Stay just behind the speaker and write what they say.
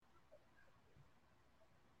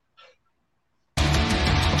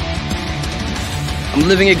I'm a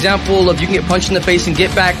living example of you can get punched in the face and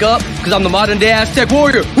get back up, because I'm the modern day Aztec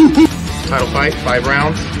warrior. Title fight, 5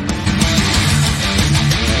 rounds.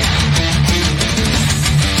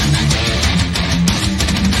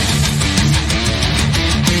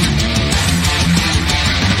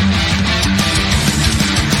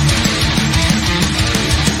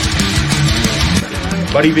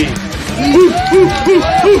 Buddy B.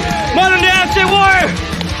 Modern day Aztec warrior!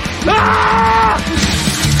 Ah!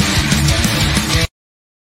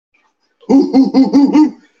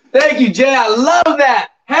 Thank you, Jay. I love that.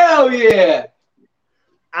 Hell yeah.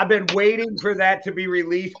 I've been waiting for that to be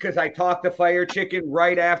released because I talked to Fire Chicken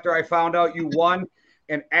right after I found out you won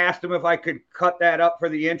and asked him if I could cut that up for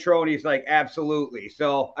the intro, and he's like, absolutely.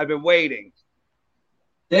 So I've been waiting.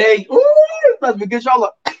 Hey, ooh, let's get y'all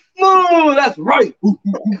up. Ooh, that's right.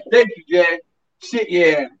 Thank you, Jay. Shit,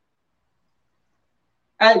 yeah.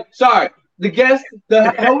 And sorry, the guest,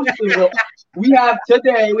 the host we have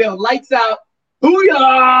today, we have Lights Out.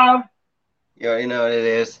 Booyah! You already know what it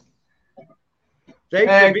is.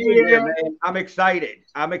 Thanks for being here, man. I'm excited.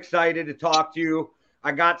 I'm excited to talk to you.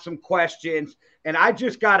 I got some questions, and I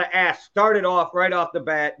just got to ask, start it off right off the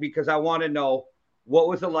bat, because I want to know, what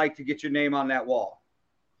was it like to get your name on that wall?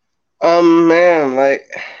 Man, like,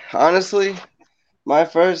 honestly, my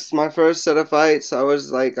first set of fights, I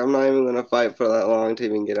was like, I'm not even gonna fight for that long to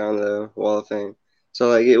even get on the Wall of Fame. So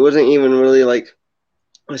like, it wasn't even really like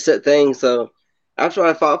a set thing. So after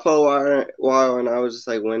I fought for a while and I was just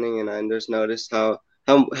like winning, and I just noticed how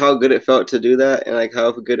good it felt to do that, and like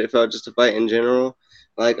how good it felt just to fight in general.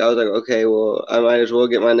 Like, I was like, okay, well, I might as well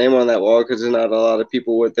get my name on that wall, because there's not a lot of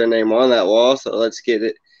people with their name on that wall. So let's get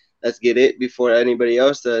it before anybody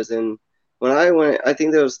else does. And when I went, I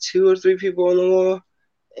think there was 2 or 3 people on the wall,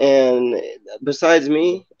 and besides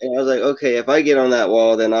me, and I was like, okay, if I get on that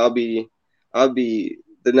wall, then I'll be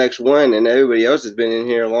the next one, and everybody else has been in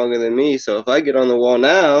here longer than me. So if I get on the wall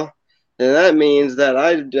now, then that means that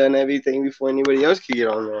I've done everything before anybody else could get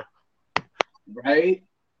on there. Right?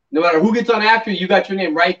 No matter who gets on after you, you got your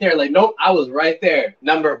name right there. Like, nope, I was right there.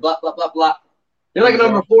 Number blah, blah, blah, blah. You're like a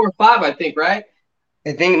number 4 or 5, I think, right?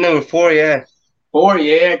 I think number 4, yeah. 4,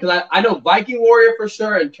 yeah, because I know Viking Warrior for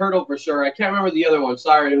sure and Turtle for sure. I can't remember the other one.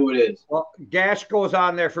 Sorry who it is. Well, Gash goes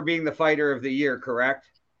on there for being the fighter of the year, correct?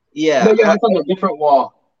 Yeah. No, yeah, it's on a different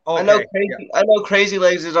wall. Okay. I know Crazy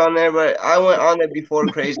Legs is on there, but I went on it before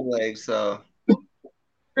Crazy Legs, so.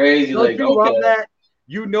 Crazy Legs, you love that?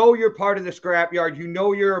 You know you're part of the scrapyard. You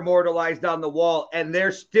know you're immortalized on the wall, and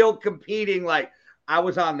they're still competing like, I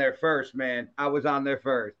was on there first, man. I was on there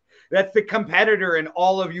first. That's the competitor in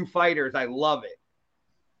all of you fighters. I love it.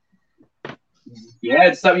 Yeah,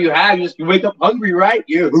 it's something you have. You wake up hungry, right?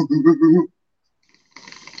 Yeah.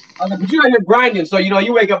 But you're not here grinding, so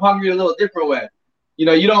you wake up hungry a little different way. You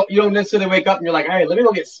don't necessarily wake up and you're like, hey, let me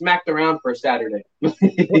go get smacked around for a Saturday.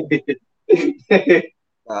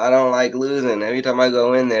 I don't like losing. Every time I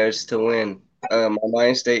go in there, it's to win. My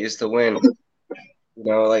mind state is to win.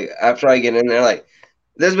 Like after I get in there, like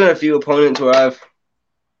there's been a few opponents where I've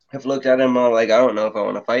looked at him, I'm like, I don't know if I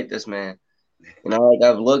want to fight this man. Like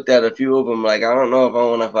I've looked at a few of them, like I don't know if I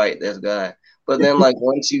want to fight this guy. But then, like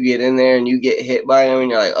once you get in there and you get hit by him,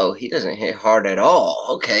 and you're like, oh, he doesn't hit hard at all.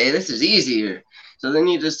 Okay, this is easier. So then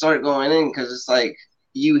you just start going in, because it's like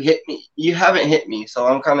you hit me, you haven't hit me, so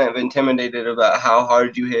I'm kind of intimidated about how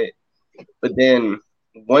hard you hit. But then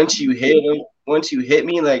once you hit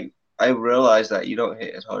me, like I realized that you don't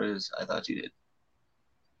hit as hard as I thought you did.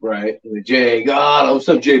 Right, Jay, God, what's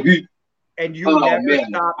up, JB? And you never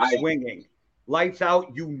stop swinging. Lights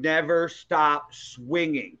Out, you never stop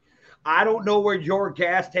swinging. I don't know where your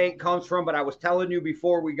gas tank comes from, but I was telling you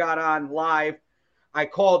before we got on live, I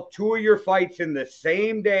called 2 of your fights in the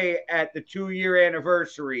same day at the 2-year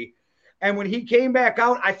anniversary. And when he came back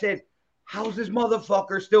out, I said, how's this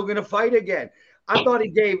motherfucker still going to fight again? I thought he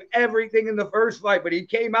gave everything in the first fight, but he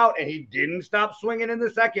came out and he didn't stop swinging in the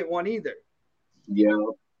second one either. Yeah.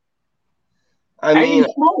 I mean,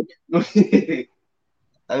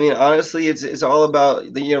 honestly, it's all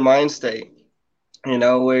about your mind state.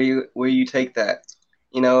 Where you take that.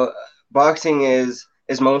 Boxing is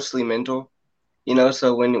mostly mental.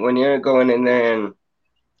 So when you're going in there and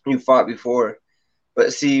you fought before,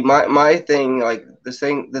 but see my thing, like the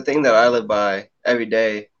thing that I live by every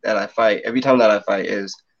day that I fight, every time that I fight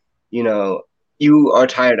is, you are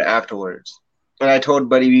tired afterwards. And I told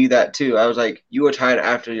Buddy B that too. I was like, you are tired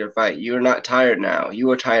after your fight. You are not tired now.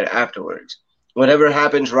 You are tired afterwards. Whatever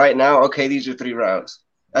happens right now, okay, these are 3 rounds.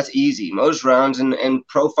 That's easy. Most rounds in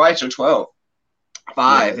pro fights are 12,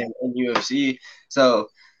 5 in UFC. So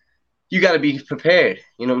you got to be prepared.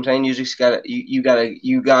 You know what I'm saying? You just got to you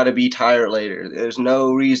got to be tired later. There's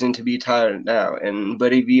no reason to be tired now. And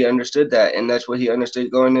Buddy V understood that, and that's what he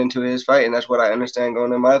understood going into his fight, and that's what I understand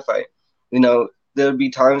going into my fight. You know, there'll be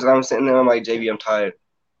times that I'm sitting there, I'm like, JB, I'm tired.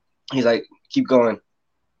 He's like, keep going.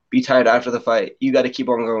 Be tired after the fight. You got to keep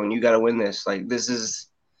on going. You got to win this. Like,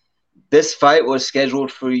 this fight was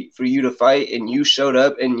scheduled for you to fight, and you showed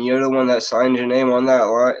up, and you're the one that signed your name on that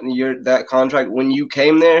line, that contract when you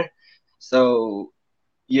came there. So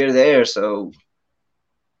you're there, so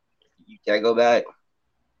you can't go back.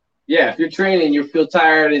 Yeah, if you're training, you feel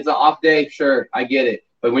tired, it's an off day, sure, I get it.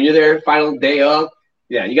 But when you're there, final day of,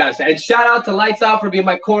 yeah, you gotta say. And shout out to Lights Out for being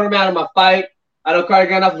my corner man in my fight. I know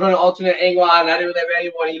Carter Gandalf was running an alternate angle on, and I didn't really have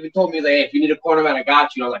anyone. He even told me, like, hey, if you need a corner man, I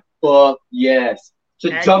got you. And I was like, fuck yes.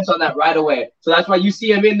 Just jumps on that right away. So that's why you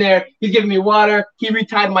see him in there. He's giving me water. He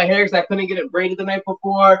retied my hair because I couldn't get it braided the night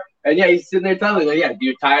before. And yeah, he's sitting there telling me, like, yeah,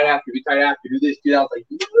 you're tired after, do this, do that. I was like,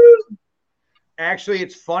 woo. Actually,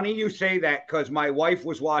 it's funny you say that because my wife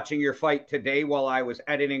was watching your fight today while I was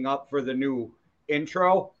editing up for the new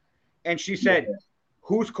intro. And she said,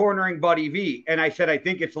 who's cornering Buddy V? And I said, I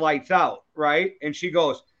think it's Lights Out, right? And she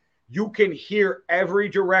goes, you can hear every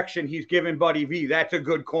direction he's giving Buddy V. That's a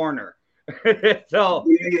good corner. So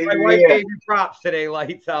my wife gave you props today,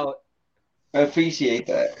 Lights Out. I appreciate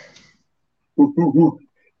that.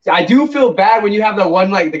 I do feel bad when you have the one,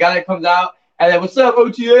 like, the guy that comes out and then, what's up,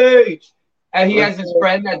 OTH? And he has his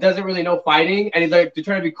friend that doesn't really know fighting, and he's like, they're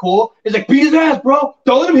trying to be cool. He's like, beat his ass, bro.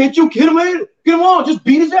 Don't let him hit you. Get him in. Get him on. Just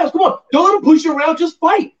beat his ass. Come on. Don't let him push you around. Just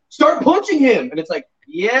fight. Start punching him. And it's like,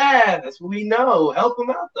 yeah, that's what we know. Help him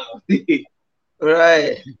out, though.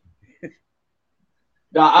 Right.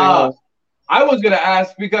 I was going to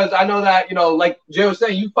ask because I know that, you know, like Jay was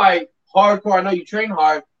saying, you fight hardcore. I know you train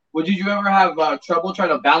hard. Did you ever have trouble trying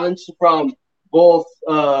to balance from both?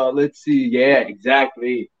 Let's see. Yeah,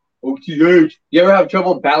 exactly. OTH. You ever have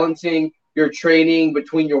trouble balancing your training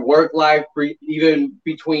between your work life, even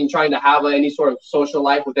between trying to have any sort of social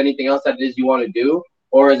life with anything else that it is you want to do?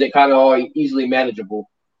 Or is it kind of all easily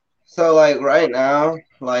manageable? So, like, right now,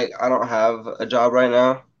 like, I don't have a job right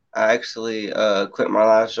now. I actually quit my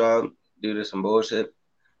last job due to some bullshit.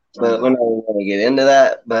 But we're not going to get into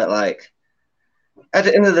that. But, like, at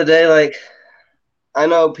the end of the day, like, I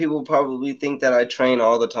know people probably think that I train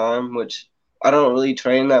all the time, which I don't really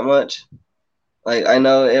train that much. Like, I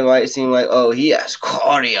know it might seem like, oh, he has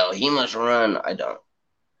cardio. He must run. I don't.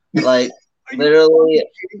 Like, literally,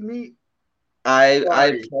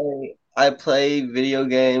 I play video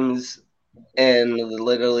games and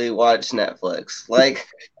literally watch Netflix. Like,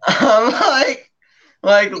 I'm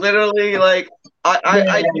like literally, like,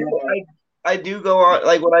 I do go on,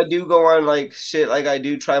 like, when I do go on, like, shit, like, I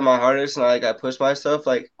do try my hardest and, like, I push myself,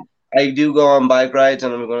 like, I do go on bike rides,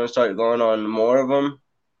 and I'm going to start going on more of them.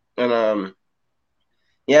 And,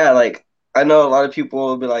 yeah, like, I know a lot of people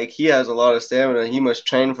will be like, he has a lot of stamina. He must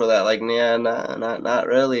train for that. Like, yeah, not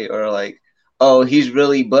really. Or, like, oh, he's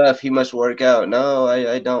really buff. He must work out. No,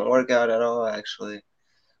 I don't work out at all, actually.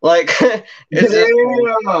 Like, it's just,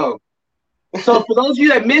 so for those of you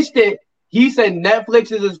that missed it, he said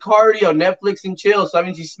Netflix is his cardio, Netflix and chill. So that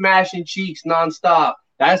means he's smashing cheeks nonstop.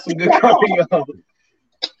 That's some good cardio.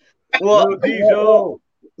 Well, Diesel.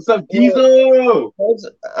 What's up, Diesel?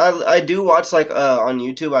 I do watch, like, on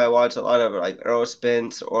YouTube. I watch a lot of, like, Earl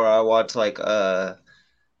Spence, or I watch, like,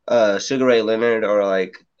 Sugar Ray Leonard, or,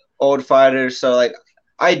 like, old fighters. So, like,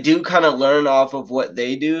 I do kind of learn off of what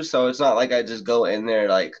they do. So it's not like I just go in there,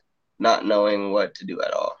 like, not knowing what to do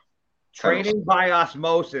at all. Training by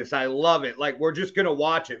osmosis. I love it. Like, we're just gonna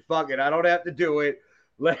watch it. Fuck it. I don't have to do it.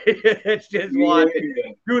 Let's just watch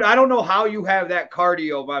it. Dude, I don't know how you have that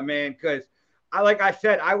cardio, my man, because like I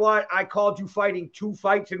said, I called you fighting 2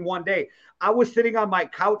 fights in one day. I was sitting on my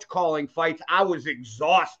couch calling fights. I was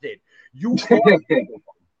exhausted. You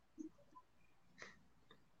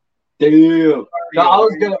Damn. No, I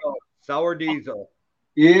was gonna Sour Diesel.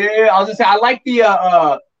 Yeah, I was gonna say I like the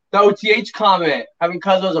OTH comment, having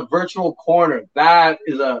Cuzzo as a virtual corner.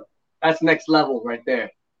 That's next level right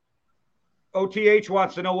there. OTH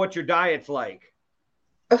wants to know what your diet's like.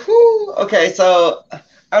 Okay, so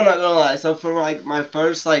I'm not gonna lie. So for, like, my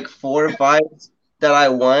first, like, 4 fights that I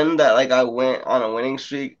won, that, like, I went on a winning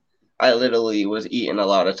streak, I literally was eating a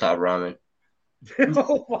lot of Top Ramen. This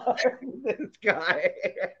guy.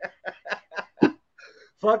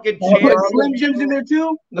 Fucking Slim Jims in there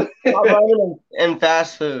too. Top Ramen and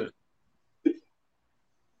fast food.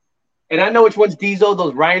 And I know which one's Diesel.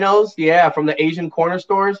 Those rhinos, yeah, from the Asian corner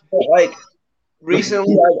stores. Like,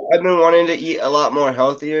 recently I've been wanting to eat a lot more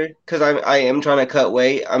healthier because I am trying to cut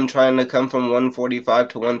weight. I'm trying to come from 145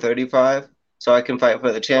 to 135 so I can fight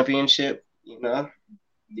for the championship, you know?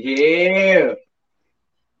 Yeah.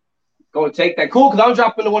 Go and take that. Cool, because I'm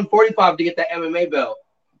dropping to 145 to get that MMA belt.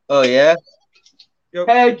 Oh, yeah? Heck,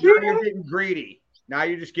 now you're getting greedy. Now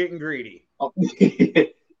you're just getting greedy. Oh.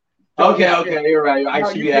 Okay, you're right. I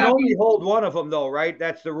should you be can happy. only hold one of them, though, right?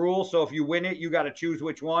 That's the rule. So if you win it, you got to choose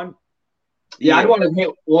which one. Yeah, I'd want to hit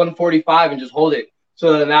 145 and just hold it.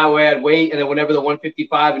 So then that way I'd wait, and then whenever the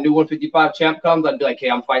 155 and new 155 champ comes, I'd be like, hey,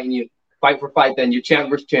 I'm fighting you. Fight for fight then. You're champ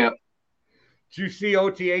versus champ. Did you see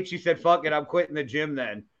OTH? He said, fuck it, I'm quitting the gym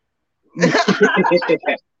then.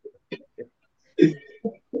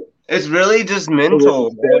 It's really just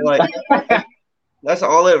mental. Like, that's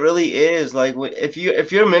all it really is. Like, if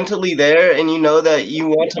you're mentally there and you know that you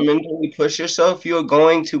want to mentally push yourself, you're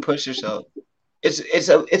going to push yourself.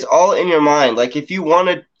 It's all in your mind. Like, if you want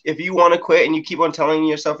to quit and you keep on telling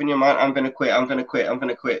yourself in your mind, I'm gonna quit,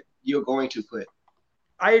 you're going to quit.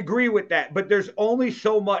 I agree with that, but there's only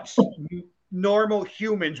so much normal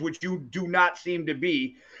humans, which you do not seem to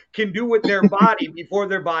be, can do with their body before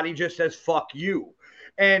their body just says fuck you.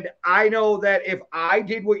 And I know that if I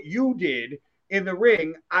did what you did in the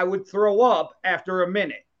ring, I would throw up after a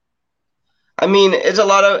minute. I mean, it's a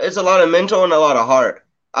lot of mental and a lot of heart.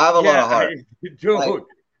 I have a lot of heart. Dude. Like,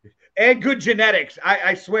 and good genetics.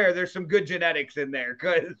 I swear there's some good genetics in there.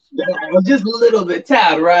 Cause just a little bit,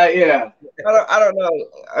 tad, right? Yeah. I don't know.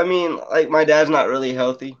 I mean, like, my dad's not really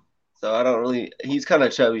healthy. So I don't really. He's kind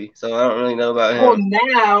of chubby, so I don't really know about him. Well,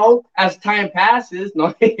 now as time passes,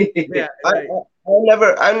 no. Yeah, I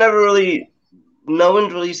never really. No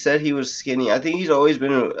one really said he was skinny. I think he's always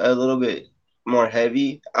been a little bit more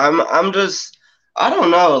heavy. I'm just. I don't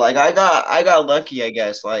know. Like, I got lucky, I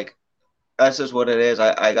guess. Like, that's just what it is.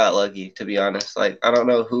 I got lucky, to be honest. Like, I don't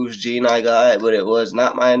know whose gene I got, but it was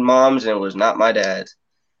not my mom's and it was not my dad's.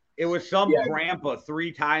 It was some grandpa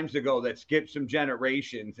 3 times ago that skipped some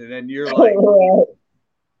generations, and then you're like,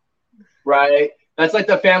 right. That's like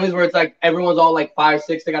the families where it's like everyone's all like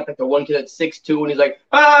 5'6". They got like the one kid that's 6'2", and he's like,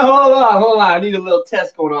 hold on, I need a little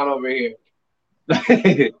test going on over here.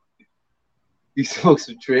 You smoke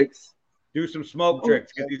some tricks. Do some smoke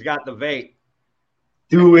tricks because he's got the vape.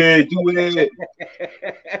 Do it.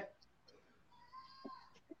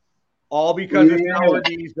 All because of our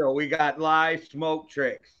diesel. We got live smoke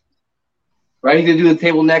tricks. Right, he's gonna do the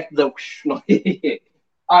table next. All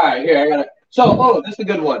right, here I got it. So, this is a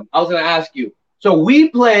good one. I was gonna ask you. So we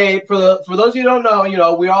play for those of you who don't know. You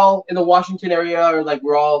know, we're all in the Washington area, or like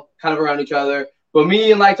we're all kind of around each other. But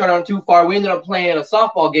me and Lights aren't on too far. We ended up playing a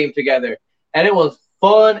softball game together, and it was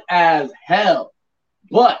fun as hell.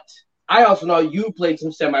 But I also know you played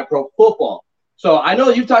some semi-pro football. So I know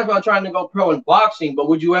you talked about trying to go pro in boxing, but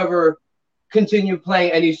would you ever continue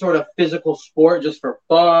playing any sort of physical sport just for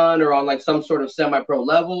fun or on like some sort of semi-pro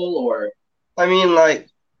level? Or I mean, like,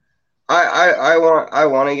 I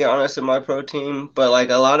want to get on a semi-pro team, but like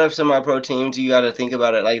a lot of semi-pro teams, you got to think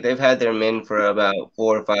about it. Like, they've had their men for about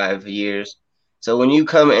 4 or 5 years. So when you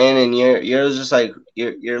come in and you're just like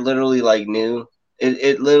you're literally like new,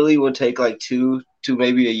 it literally would take like 2 to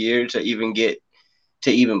maybe a year to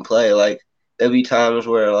even play. Like, there'll be times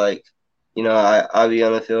where, like, you know, I'll be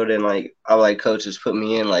on the field and like I'll like coaches put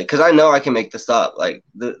me in, like, because I know I can make the stop. Like,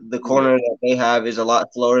 the corner that they have is a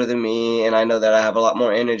lot slower than me, and I know that I have a lot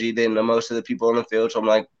more energy than most of the people on the field. So I'm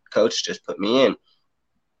like, coach, just put me in.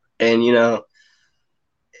 And, you know,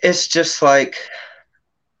 it's just like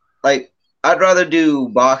I'd rather do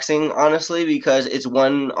boxing, honestly, because it's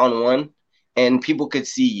 1-on-1 and people could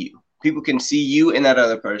see you. People can see you and that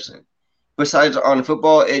other person. Besides on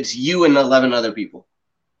football, it's you and 11 other people.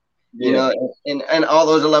 Yeah. You know, and all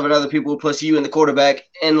those 11 other people plus you and the quarterback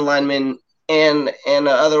and the linemen and the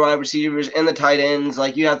other wide receivers and the tight ends.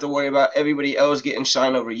 Like, you have to worry about everybody else getting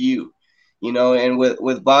shine over you. You know, and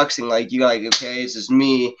with boxing, like, you got like, okay, it's just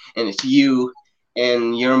me and it's you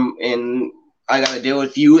and I got to deal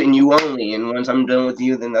with you and you only. And once I'm done with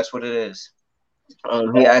you, then that's what it is. If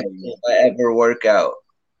I ever work out,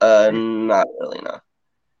 not really, no.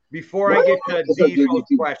 Before I get to Diesel's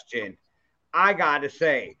question, I got to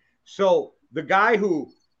say, so the guy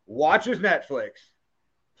who watches Netflix,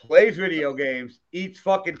 plays video games, eats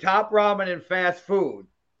fucking top ramen and fast food,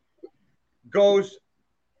 goes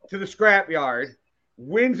to the scrapyard,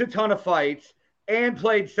 wins a ton of fights, and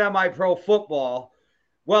played semi-pro football.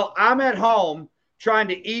 Well, I'm at home trying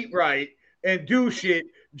to eat right and do shit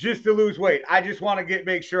just to lose weight. I just want to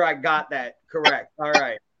make sure I got that correct. All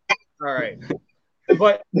right.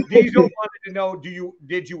 But Diesel wanted to know,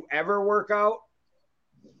 did you ever work out?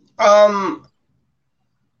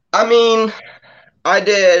 I mean, I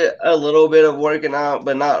did a little bit of working out,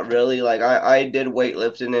 but not really. Like I did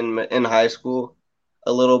weightlifting in high school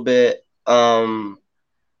a little bit.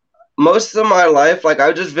 Most of my life, like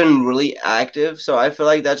I've just been really active, so I feel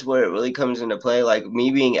like that's where it really comes into play. Like me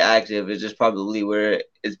being active is just probably where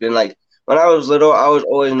it's been. Like when I was little, I was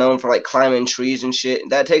always known for like climbing trees and shit.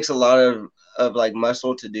 That takes a lot of like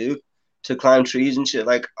muscle to do, to climb trees and shit.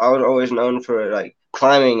 Like I was always known for like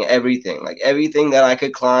climbing everything, like everything that I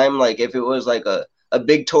could climb. Like if it was like a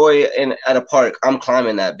big toy in at a park, I'm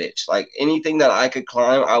climbing that bitch. Like anything that I could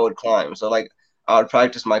climb, I would climb. So like I would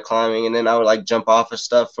practice my climbing, and then I would like jump off of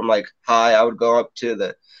stuff from like high. I would go up to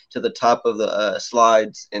the top of the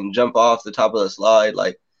slides and jump off the top of the slide.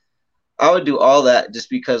 Like I would do all that just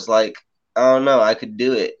because like I don't know, I could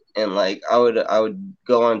do it. And like I would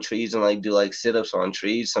go on trees and like do like sit-ups on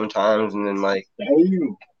trees sometimes, and then like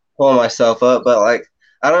pull myself up. But like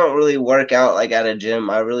I don't really work out like at a gym.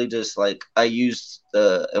 I really just like I use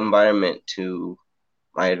the environment to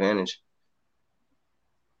my advantage.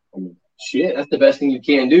 Shit, that's the best thing you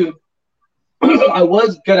can do. I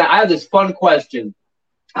have this fun question.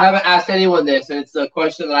 I haven't asked anyone this, and it's a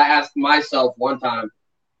question that I asked myself one time.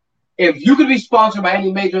 If you could be sponsored by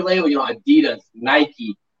any major label, Adidas,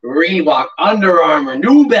 Nike, Reebok, Under Armour,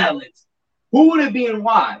 New Balance, who would it be and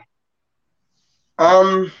why?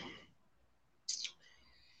 I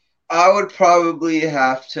would probably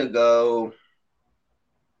have to go,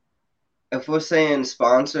 if we're saying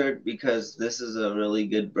sponsored, because this is a really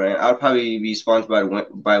good brand. I'd probably be sponsored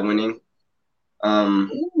by Winning.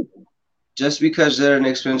 Just because they're an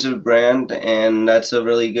expensive brand and that's a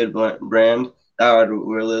really good brand that I would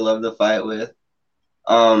really love to fight with.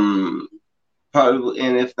 Probably,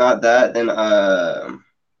 and if not that, then I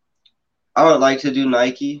would like to do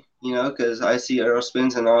Nike, because I see Earl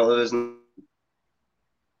Spence and all of his.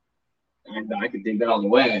 I could dig that all the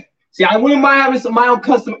way. See, I wouldn't mind having my own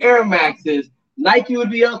custom Air Maxes. Nike would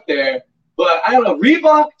be up there, but I don't know.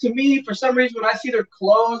 Reebok, to me, for some reason, when I see their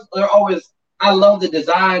clothes, they're always. I love the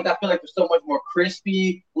designs. I feel like they're so much more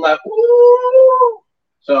crispy. I'm like, ooh.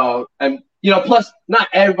 So, and plus, not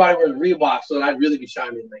everybody wears Reebok, so I'd really be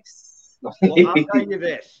shining nice. Well, I'll tell you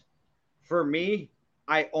this. For me,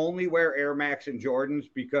 I only wear Air Max and Jordans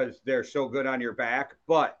because they're so good on your back,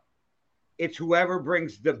 but it's whoever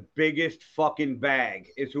brings the biggest fucking bag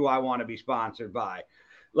is who I want to be sponsored by.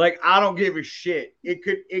 Like, I don't give a shit. It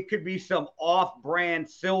could be some off-brand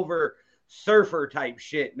silver surfer type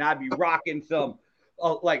shit, and I'd be rocking some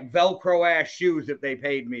like Velcro ass shoes if they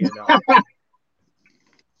paid me enough.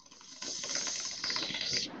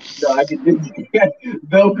 No, I could do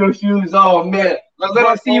Velcro shoes. Oh man, let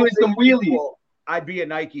me see you in some wheelies. I'd be a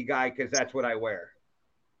Nike guy because that's what I wear.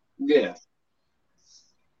 Yeah.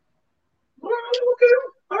 Okay.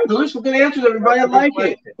 All right, those are good answers, everybody. I like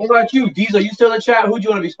it. What about you, Diesel? You still in the chat? Who'd you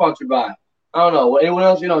want to be sponsored by? I don't know. Anyone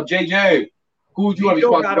else? JJ. Who would you want to be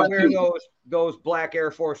sponsored by? You gotta wear those black Air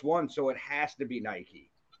Force Ones, so it has to be Nike.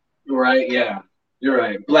 Right? Yeah, you're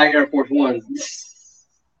right. Black Air Force Ones.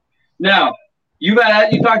 Now, you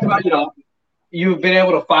talked about you've been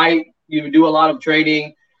able to fight. You do a lot of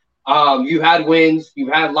training. You've had wins.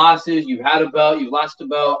 You've had losses. You've had a belt. You've lost a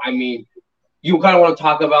belt. I mean, you kind of want to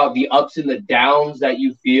talk about the ups and the downs that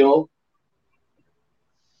you feel.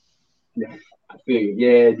 Yeah, I feel you.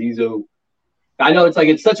 Yeah, Diesel. I know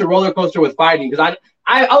it's such a roller coaster with fighting because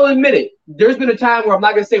I'll admit it. There's been a time where I'm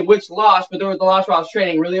not gonna say which loss, but there was the loss where I was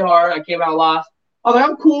training really hard. I came out lost. I was like,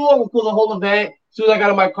 I'm cool the whole event. As soon as I got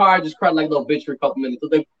in my car, I just cried like a little bitch for a couple minutes. I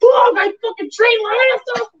was like, fuck, I fucking trained my ass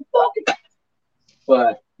off. Fucking.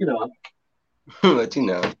 But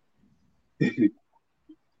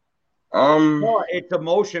Well, it's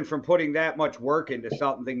emotion from putting that much work into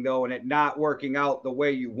something though, and it not working out the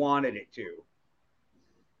way you wanted it to.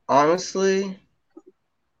 Honestly,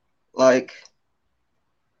 like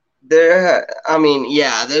there's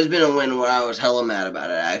been a win where I was hella mad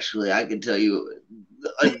about it. Actually, I could tell you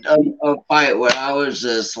a fight where I was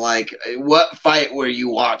just like, what fight were you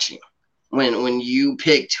watching when you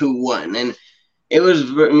picked who won? And it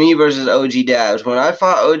was me versus OG Dabs. When I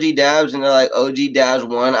fought OG Dabs and they're like, OG Dabs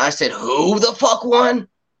won, I said, who the fuck won?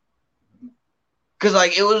 Because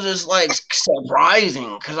like it was just like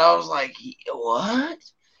surprising because I was like, what?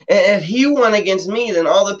 And if he won against me, then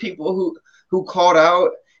all the people who called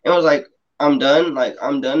out and was like, I'm done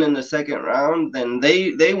in the second round, then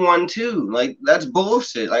they won too. Like that's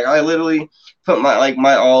bullshit. Like I literally put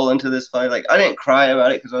my all into this fight. Like I didn't cry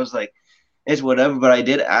about it because I was like, it's whatever. But I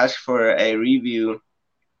did ask for a review,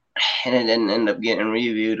 and it didn't end up getting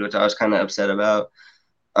reviewed, which I was kind of upset about.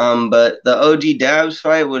 But the OG Dabs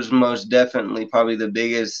fight was most definitely probably the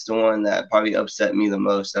biggest one that probably upset me the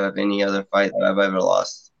most out of any other fight that I've ever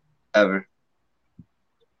lost, ever.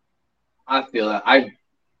 I feel that.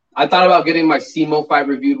 I thought about getting my SEMO fight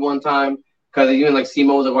reviewed one time because even like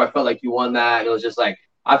SEMO was like where I felt like you won that, and it was just like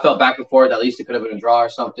I felt back and forth. At least it could have been a draw or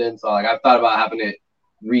something. So like I thought about having it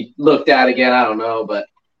looked at again. I don't know, but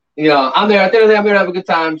you know I'm there. At the end of the day, I'm here to have a good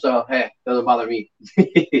time. So hey, doesn't bother me.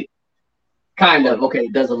 Kind of okay,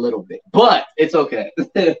 it does a little bit, but it's okay.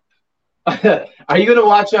 Are you gonna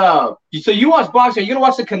watch? So you watch boxing? Are you gonna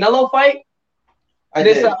watch the Canelo fight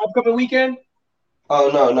this upcoming weekend? Oh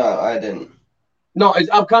no, I didn't. No, it's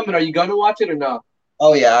upcoming. Are you gonna watch it or no?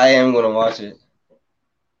 Oh yeah, I am gonna watch it.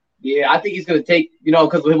 Yeah, I think he's gonna take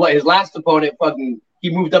because what his last opponent he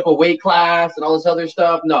moved up a weight class and all this other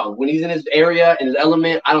stuff. No, when he's in his area in his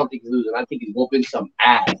element, I don't think he's losing. I think he's whooping some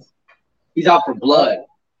ass. He's out for blood.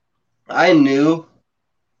 I knew.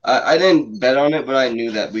 I didn't bet on it, but I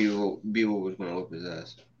knew that Beaver was gonna whoop his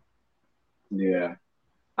ass. Yeah,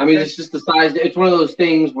 I mean it's just the size. It's one of those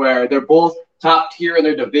things where they're both top tier in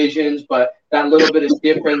their divisions, but that little bit of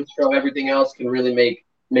difference from everything else can really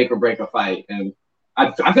make or break a fight. And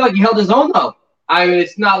I feel like he held his own though. I mean,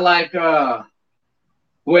 it's not like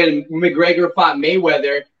when McGregor fought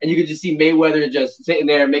Mayweather, and you could just see Mayweather just sitting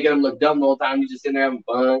there making him look dumb the whole time. He's just sitting there having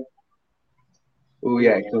fun. Oh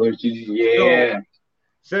yeah, Killer GG. Yeah. So,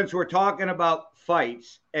 since we're talking about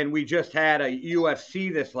fights, and we just had a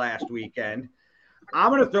UFC this last weekend,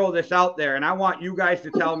 I'm going to throw this out there, and I want you guys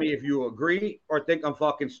to tell me if you agree or think I'm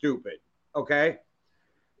fucking stupid, okay?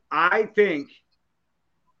 I think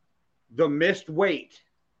the missed weight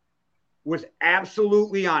was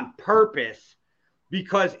absolutely on purpose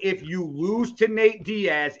because if you lose to Nate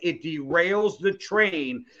Diaz, it derails the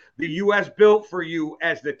train the U.S. built for you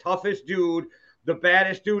as the toughest dude, the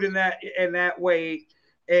baddest dude in that weight,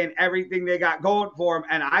 and everything they got going for him.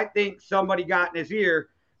 And I think somebody got in his ear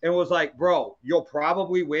and was like, bro, you'll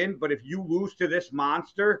probably win, but if you lose to this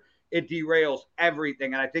monster, it derails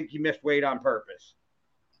everything. And I think he missed weight on purpose.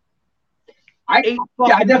 I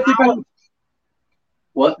definitely.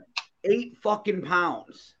 What? 8 fucking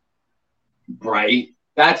pounds. Right.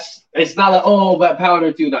 It's not like but pound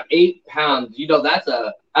or two. No, 8 pounds.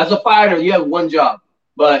 As a fighter, you have one job.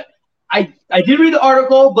 But I did read the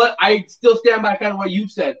article, but I still stand by kind of what you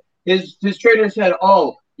said. His trainer said,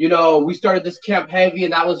 we started this camp heavy,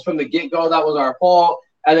 and that was from the get-go. That was our fault.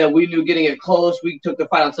 And then we knew getting it close. We took the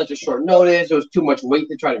fight on such a short notice. It was too much weight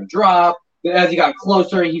to try to drop. Then as he got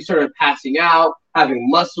closer, he started passing out, having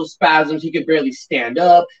muscle spasms. He could barely stand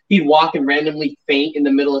up. He'd walk and randomly faint in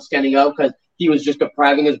the middle of standing up because he was just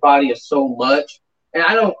depriving his body of so much. And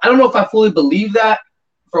I don't know if I fully believe that,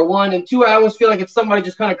 for one. And two, I always feel like it's somebody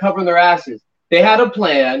just kind of covering their asses. They had a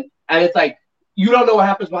plan, and it's like, you don't know what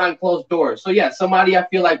happens behind closed doors. So, yeah, somebody I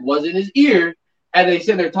feel like was in his ear, and they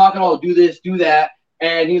sit there talking, do this, do that.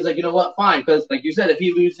 And he's like, you know what, fine. Because, like you said, if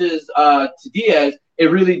he loses to Diaz, it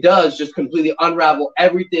really does just completely unravel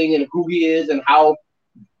everything and who he is and how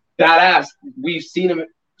badass we've seen him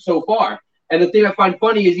so far. And the thing I find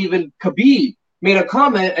funny is even Khabib made a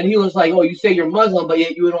comment, and he was like, you say you're Muslim, but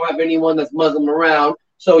yet you don't have anyone that's Muslim around.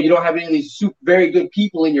 So you don't have any of these very good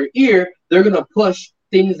people in your ear. They're going to push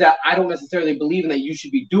things that I don't necessarily believe in that you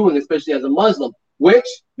should be doing, especially as a Muslim, which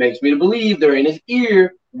makes me to believe they're in his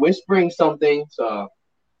ear whispering something. So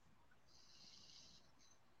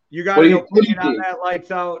you got an opinion on that,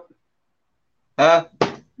 Lights Out? Huh?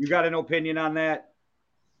 You got an opinion on that?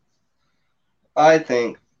 I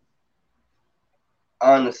think,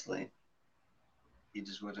 honestly, he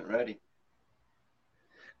just wasn't ready.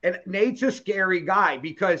 And Nate's a scary guy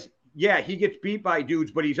because, yeah, he gets beat by dudes,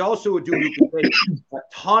 but he's also a dude who can take a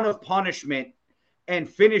ton of punishment and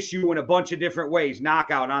finish you in a bunch of different ways,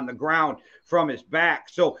 knockout on the ground from his back.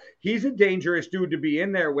 So he's a dangerous dude to be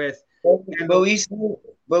in there with. But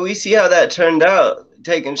we see how that turned out,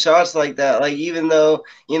 taking shots like that. Like, even though,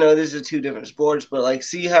 this is two different sports, but, like,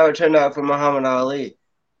 see how it turned out for Muhammad Ali.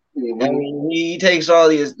 Mm-hmm. I mean, he takes all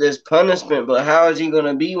this punishment, but how is he going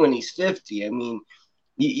to be when he's 50? I mean,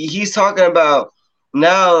 he's talking about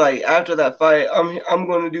now, like, after that fight, I'm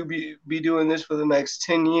going to be doing this for the next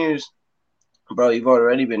 10 years. Bro, you've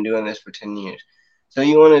already been doing this for 10 years. So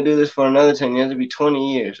you want to do this for another 10 years? It'll be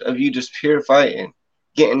 20 years of you just pure fighting,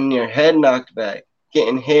 getting your head knocked back,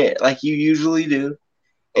 getting hit like you usually do,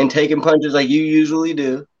 and taking punches like you usually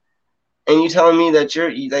do. And you telling me that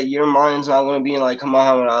your mind's not going to be like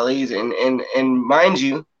Muhammad Ali's. And mind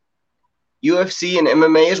you, UFC and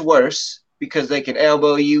MMA is worse because they can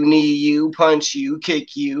elbow you, knee you, punch you,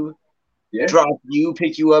 kick you, drop you,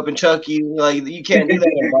 pick you up and chuck you. Like, you can't do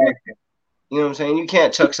that in boxing. You know what I'm saying? You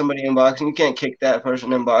can't chuck somebody in boxing. You can't kick that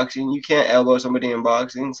person in boxing. You can't elbow somebody in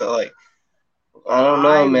boxing. So, like, I don't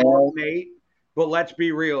know, man. Love Nate, but let's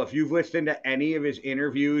be real. If you've listened to any of his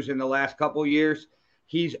interviews in the last couple of years,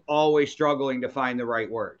 he's always struggling to find the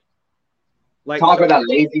right word. Like talking about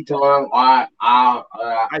lazy tongue. I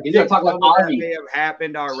think some of that may have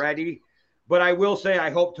happened already. But I will say I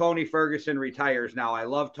hope Tony Ferguson retires now. I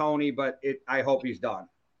love Tony, but I hope he's done.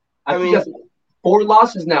 I mean, that's 4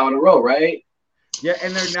 losses now in a row, right? Yeah,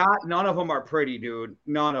 and they're not. None of them are pretty, dude.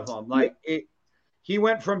 None of them. Like he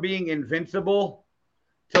went from being invincible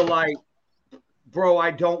to like, bro,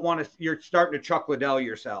 I don't want to. You're starting to Chuck Liddell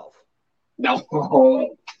yourself.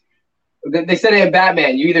 No, they said it in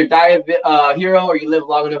Batman. You either die a hero or you live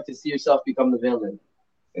long enough to see yourself become the villain.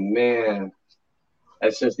 And man,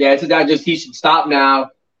 that's just he should stop now.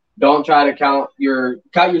 Don't try to count your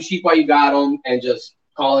sheep while you got them, and just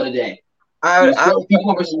call it a day.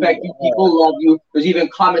 People respect you. People love you. There's even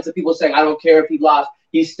comments of people saying, I don't care if he lost.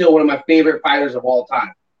 He's still one of my favorite fighters of all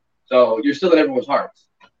time. So you're still in everyone's hearts.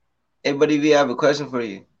 Hey, Buddy V, I have a question for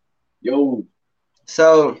you. Yo.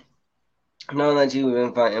 So, knowing that you've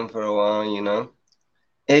been fighting for a while, you know,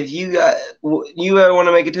 if you ever want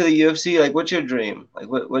to make it to the UFC, like, what's your dream? Like,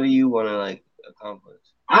 what do you want to, like, accomplish?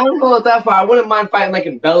 I don't go that far. I wouldn't mind fighting like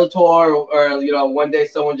in Bellator or you know, one day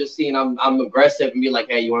someone just seeing I'm aggressive and be like,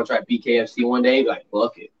 hey, you want to try BKFC one day? Be like,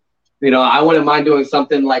 look it. You know, I wouldn't mind doing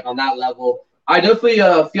something like on that level. I definitely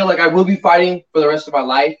feel like I will be fighting for the rest of my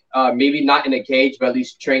life. Maybe not in a cage, but at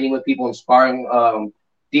least training with people and sparring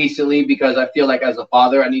decently, because I feel like as a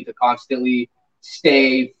father, I need to constantly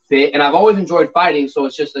stay fit. And I've always enjoyed fighting, so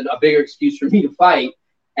it's just a bigger excuse for me to fight.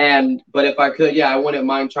 But if I could, I wouldn't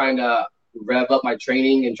mind trying to rev up my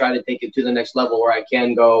training and try to take it to the next level where I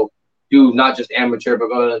can go do not just amateur, but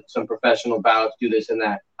go to some professional bouts, do this and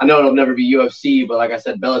that. I know it'll never be UFC, but like I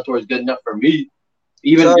said, Bellator is good enough for me.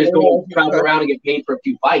 Even just go travel around and get paid for a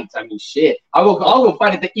few fights. I mean, shit. I'll go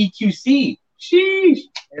fight at the EQC. Sheesh.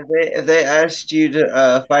 If they asked you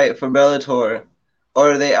to fight for Bellator,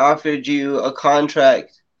 or they offered you a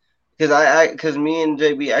contract, because me and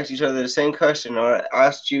JB asked each other the same question, or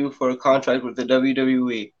asked you for a contract with the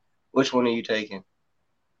WWE, which one are you taking?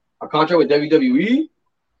 A contract with WWE?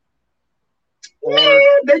 Man,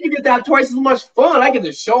 then you get to have twice as much fun. I get to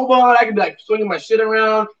showboat. I can be like swinging my shit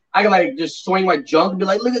around. I can like just swing my junk and be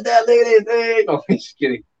like, look at that, look at this. Hey. No, I'm just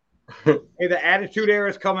kidding. Hey, the Attitude Era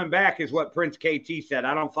is coming back, is what Prince KT said.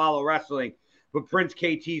 I don't follow wrestling, but Prince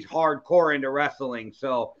KT's hardcore into wrestling.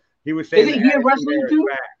 So he was saying, isn't he a wrestler too?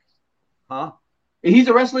 Huh? He's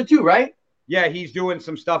a wrestler too, right? Yeah, he's doing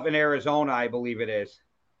some stuff in Arizona, I believe it is.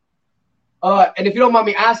 And if you don't mind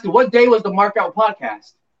me asking, what day was the Markout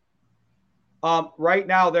podcast? Right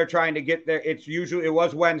now they're trying to get it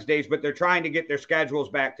was Wednesdays, but they're trying to get their schedules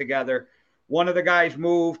back together. One of the guys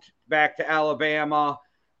moved back to Alabama.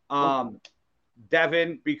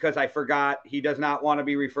 Devin, because I forgot, he does not want to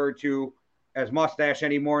be referred to as Mustache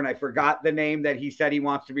anymore, and I forgot the name that he said he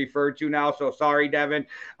wants to be referred to now. So sorry, Devin.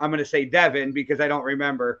 I'm going to say Devin because I don't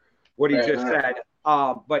remember what he just said.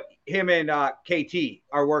 But him and KT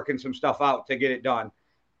are working some stuff out to get it done,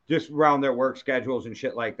 just around their work schedules and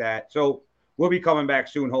shit like that. So we'll be coming back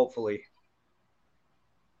soon, hopefully.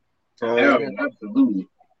 Yeah, absolutely.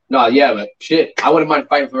 No, yeah, but shit, I wouldn't mind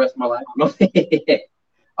fighting for the rest of my life.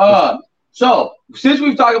 So since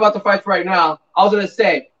we've talked about the fights right now, I was gonna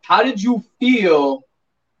say, how did you feel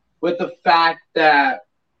with the fact that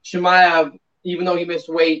Chimaev, even though he missed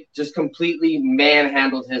weight, just completely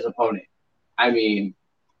manhandled his opponent? I mean,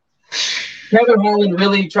 Kevin Holland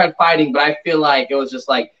really tried fighting, but I feel like it was just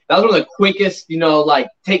like that was one of the quickest, like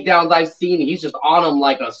takedowns I've seen. He's just on him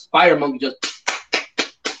like a spider monkey. Just.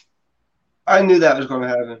 I knew that was going to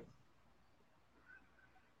happen.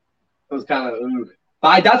 It was kind of.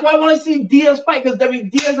 That's why I want to see Diaz fight, because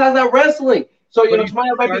Diaz has that wrestling. So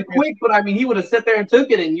Chimaev might be quick, but I mean he would have sat there and took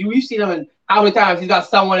it. And you've seen him in how many times he's got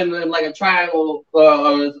someone in like a triangle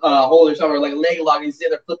hold or something, or like a leg lock, and he's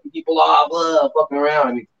sitting there flipping people off, fucking around.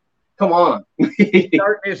 I mean, come on.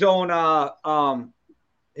 Start his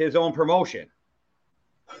own promotion.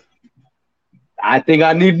 I think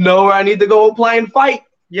I need to know where I need to go play and fight.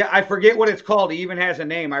 Yeah, I forget what it's called. He even has a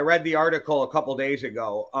name. I read the article a couple days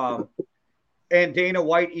ago. And Dana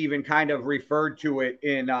White even kind of referred to it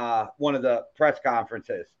in one of the press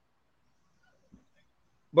conferences.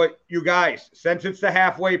 But you guys, since it's the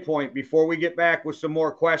halfway point, before we get back with some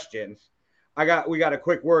more questions, we got a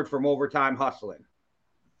quick word from Overtime Hustling.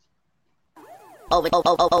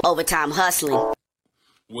 Overtime Hustling.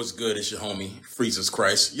 What's good? It's your homie, Freezers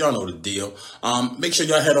Christ. Y'all know the deal. Make sure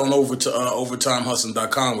y'all head on over to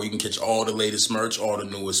overtimehustling.com where you can catch all the latest merch, all the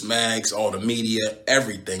newest mags, all the media,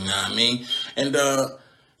 everything, know what I mean? And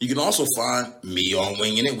you can also find me on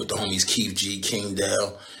Winging It with the homies Keith G, King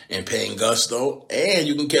Dale, and Payne Gusto. And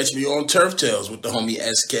you can catch me on Turf Tales with the homie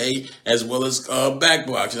SK, as well as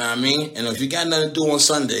Backbox, you know what I mean? And if you got nothing to do on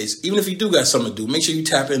Sundays, even if you do got something to do, make sure you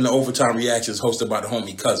tap in the Overtime Reactions hosted by the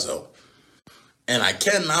homie Cuzzo. And I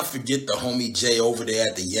cannot forget the homie Jay over there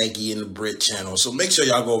at the Yankee and the Brit channel. So make sure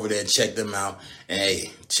y'all go over there and check them out. And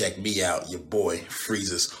hey, check me out, your boy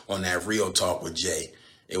Freezers, on that Real Talk with Jay.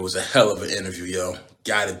 It was a hell of an interview, yo.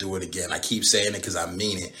 Gotta do it again. I keep saying it because I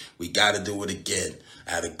mean it. We gotta do it again.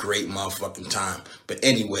 I had a great motherfucking time. But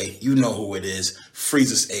anyway, you know who it is.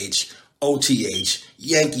 Freezers H, OTH,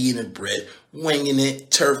 Yankee and the Brit, Winging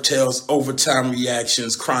It, Turf Tales, Overtime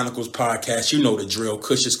Reactions, Chronicles Podcast. You know the drill.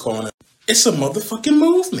 Cush's Corner. It's a motherfucking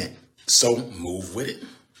movement. So move with it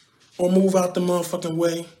or move out the motherfucking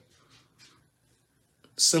way.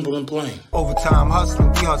 Simple and plain. Overtime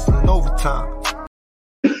hustling, we hustling overtime.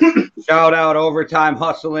 Shout out Overtime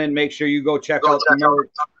Hustling. Make sure you go check out the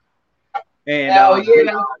merch. And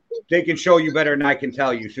yeah. They can show you better than I can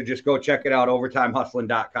tell you. So just go check it out,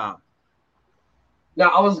 overtimehustling.com. Now,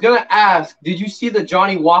 I was going to ask, did you see the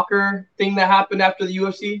Johnny Walker thing that happened after the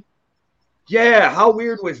UFC? Yeah, how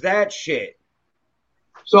weird was that shit?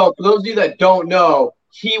 So, for those of you that don't know,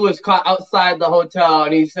 he was caught outside the hotel,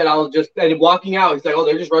 and he said, and walking out, he's like, oh,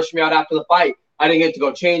 they're just rushing me out after the fight. I didn't get to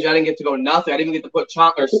go change. I didn't get to go nothing. I didn't even get to put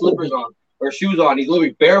slippers on or shoes on. He's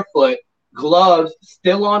literally barefoot, gloves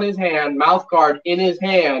still on his hand, mouth guard in his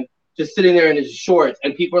hand, just sitting there in his shorts.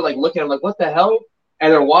 And people are like looking at him like, what the hell?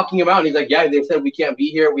 And they're walking him out. And he's like, yeah, they said we can't be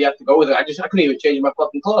here. We have to go with it. I couldn't even change my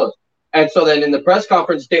fucking clothes. And so then in the press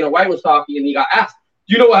conference, Dana White was talking, and he got asked,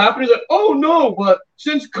 you know what happened? He's like, oh, no, but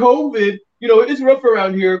since COVID, it's rough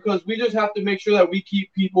around here because we just have to make sure that we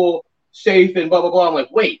keep people safe and blah, blah, blah. I'm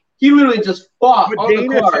like, wait, he literally just fought but on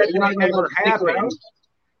Dana the car. Said it never happened.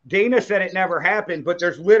 Dana said it never happened, but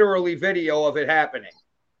there's literally video of it happening.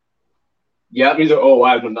 Yeah, he's like, oh,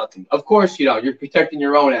 I know nothing. Of course, you're protecting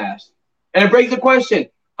your own ass. And it begs the question,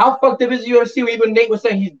 how fucked up is the UFC? Even Nate was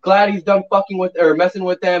saying he's glad he's done fucking with or messing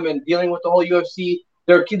with them and dealing with the whole UFC.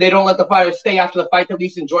 They don't let the fighters stay after the fight to at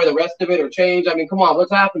least enjoy the rest of it or change. I mean, come on,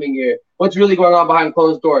 what's happening here? What's really going on behind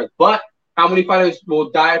closed doors? But how many fighters will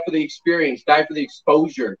die for the experience, die for the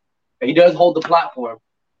exposure? And he does hold the platform.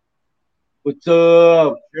 What's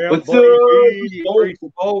up? Yeah, what's up?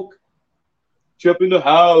 Smoke. Chip in the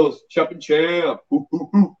house. Chip and champ.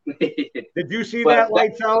 Did you see that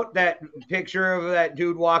lights out? That picture of that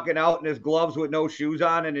dude walking out in his gloves with no shoes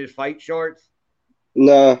on and his fight shorts?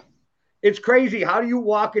 No. It's crazy. How do you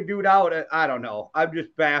walk a dude out? I don't know. I'm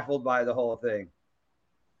just baffled by the whole thing.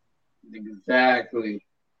 Exactly.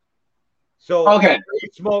 So, okay.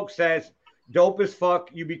 Smoke says, dope as fuck.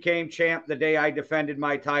 You became champ the day I defended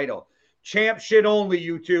my title. Champ shit only,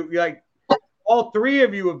 you two. Like, all three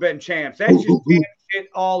of you have been champs. That's just champ shit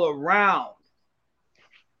all around.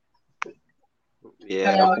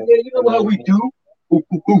 Yeah. You know what we do?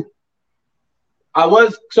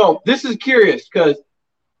 So this is curious because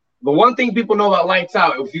the one thing people know about Lights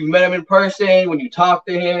Out, if you've met him in person, when you talk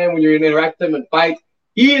to him, when you interact with him in fights,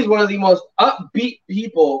 he is one of the most upbeat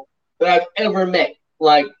people that I've ever met.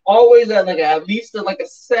 Like always at least a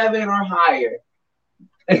 7 or higher.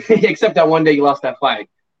 Except that one day you lost that fight.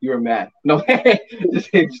 You were mad. No,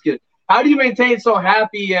 just kidding. How do you maintain so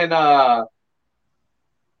happy and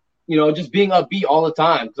just being upbeat all the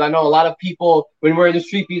time? Because I know a lot of people, when we're in the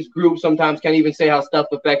StreetBeefs group, sometimes can't even say how stuff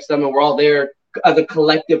affects them, and we're all there as a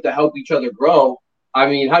collective to help each other grow. I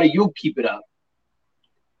mean, how do you keep it up?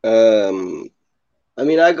 I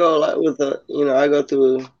mean, I go a lot with I go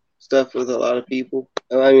through stuff with a lot of people.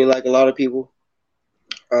 I mean, like a lot of people.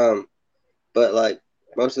 But like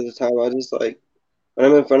most of the time, I just like when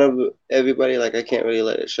I'm in front of everybody, like I can't really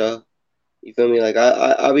let it show. You feel me? Like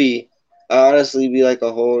I honestly be like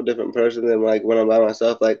a whole different person than like when I'm by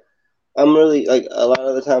myself. Like I'm really like a lot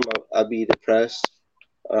of the time I be depressed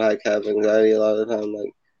or like have anxiety a lot of the time.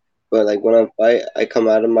 Like, but like when I fight, I come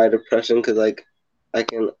out of my depression because like I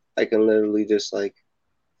can literally just like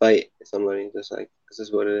fight somebody just like this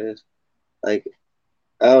is what it is. Like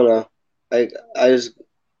I don't know. Like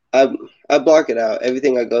I block it out.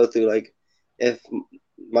 Everything I go through, like if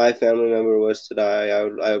my family member was to die, I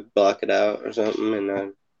would block it out or something,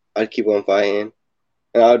 and I'd keep on fighting,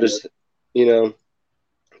 and I'll just deal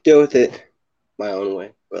with it my own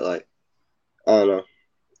way. But like I don't know.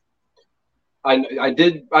 I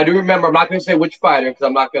do remember. I'm not gonna say which fighter because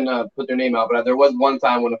I'm not gonna put their name out, but there was one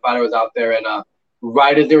time when a fighter was out there and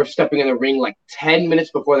right as they were stepping in the ring, like 10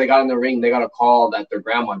 minutes before they got in the ring, they got a call that their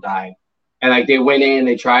grandma died. And like they went in,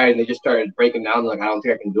 they tried, and they just started breaking down. They're like, I don't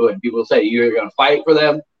think I can do it. And people say you're either gonna fight for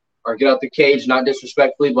them or get out the cage, not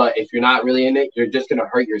disrespectfully, but if you're not really in it, you're just gonna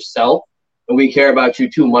hurt yourself. And we care about you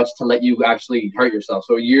too much to let you actually hurt yourself.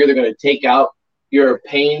 So you're either gonna take out your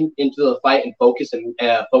pain into the fight and focus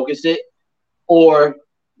it, or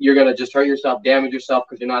you're gonna just hurt yourself, damage yourself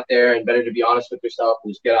because you're not there. And better to be honest with yourself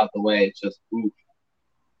and just get out the way. It's just, ooh,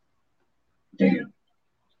 damn.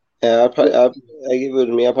 Yeah, I give it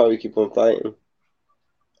to me. I'll probably keep on fighting.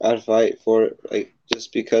 I'd fight for it, like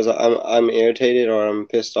just because I'm irritated or I'm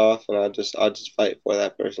pissed off, and I'll just fight for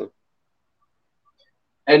that person.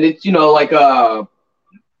 And it's, you know, like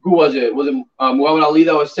who was it? Was it Muhammad Ali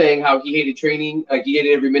that was saying how he hated training, like he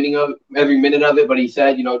hated every minute of it, but he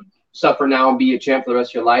said, you know, suffer now and be a champ for the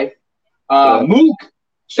rest of your life. Mook,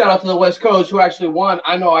 shout out to the West Coast, who actually won.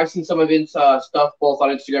 I know I've seen some of his stuff both on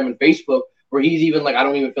Instagram and Facebook, where he's even like, I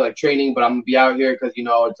don't even feel like training, but I'm gonna be out here because, you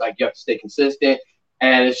know, it's like you have to stay consistent.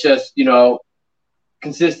 And it's just, you know,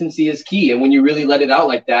 consistency is key. And when you really let it out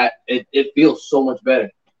like that, it feels so much better.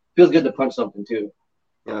 It feels good to punch something too.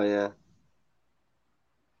 Oh yeah.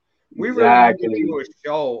 We really need to do a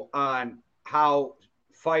show on how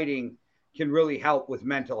fighting can really help with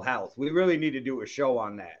mental health. We really need to do a show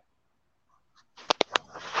on that.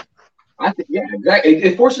 I think, yeah, exactly.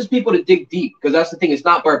 It forces people to dig deep because that's the thing. It's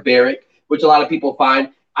not barbaric, which a lot of people find.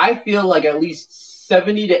 I feel like at least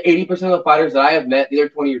 70 to 80% of the fighters that I have met, they're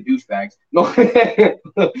 20-year douchebags. No,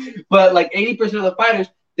 but like 80% of the fighters,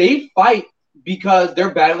 they fight because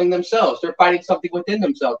they're battling themselves. They're fighting something within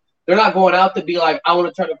themselves. They're not going out to be like, I want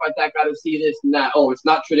to try to fight that guy to see this and that. Oh, it's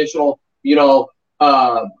not traditional, you know,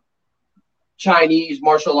 Chinese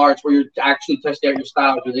martial arts where you're actually testing out your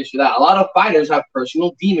styles or this or that. A lot of fighters have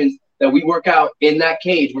personal demons that we work out in that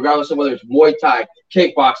cage, regardless of whether it's Muay Thai,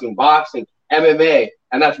 kickboxing, boxing, MMA.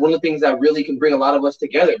 And that's one of the things that really can bring a lot of us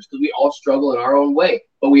together, is because we all struggle in our own way.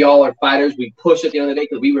 But we all are fighters. We push at the end of the day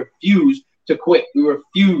because we refuse to quit. We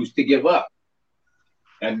refuse to give up.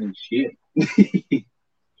 I mean, shit.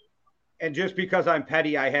 And just because I'm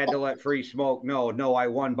petty, I had to let Free Smoke know. No, I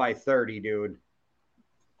won by 30, dude.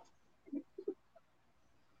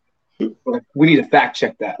 We need to fact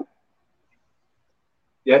check that.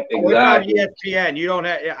 Yep, exactly. On ESPN, you don't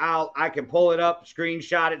have. I can pull it up,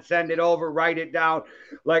 screenshot it, send it over, write it down.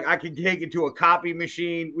 Like I can take it to a copy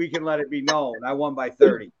machine. We can let it be known. I won by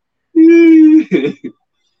 30.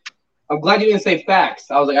 I'm glad you didn't say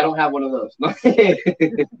facts. I was like, I don't have one of those.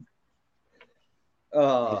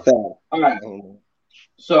 All right.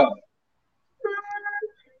 So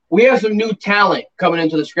we have some new talent coming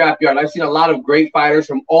into the scrapyard. I've seen a lot of great fighters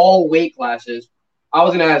from all weight classes. I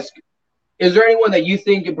was going to ask, is there anyone that you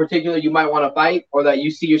think in particular you might want to fight, or that you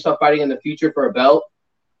see yourself fighting in the future for a belt?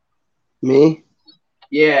 Me?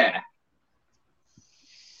 Yeah.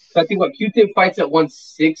 So I think what Q-Tip fights at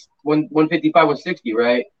 155, 160,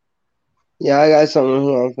 right? Yeah, I got someone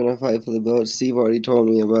who I'm gonna fight for the belt. Steve already told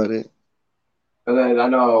me about it. And then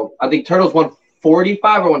I think Turtle's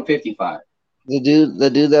 145 or 155. The dude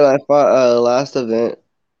that I fought last event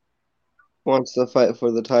wants to fight for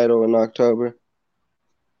the title in October.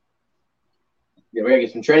 Yeah, we gotta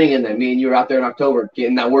get some training in there. Me and you are out there in October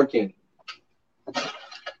getting that work in.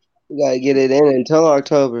 We gotta get it in until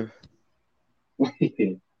October.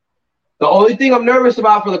 The only thing I'm nervous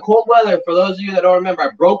about for the cold weather, for those of you that don't remember, I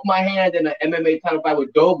broke my hand in an MMA title fight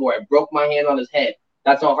with Doughboy. I broke my hand on his head.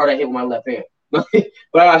 That's how hard I hit with my left hand. But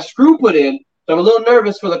I got screw put in, so I'm a little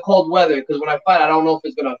nervous for the cold weather because when I fight, I don't know if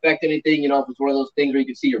it's gonna affect anything. You know, if it's one of those things where you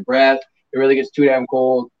can see your breath, it really gets too damn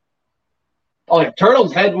cold. Oh, yeah,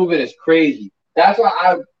 Turtle's head movement is crazy. That's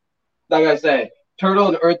why like I said, Turtle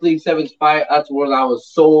and Earth League 7's fight, that's what I was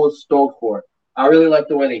so stoked for. I really like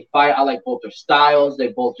the way they fight. I like both their styles. They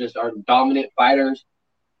both just are dominant fighters.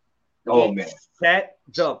 Oh, man. Set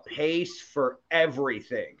the pace for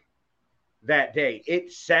everything that day.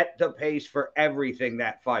 It set the pace for everything,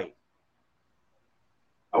 that fight.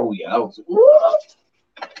 Oh, yeah. That was...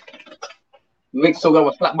 Makes so good.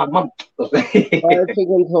 I slap my mom.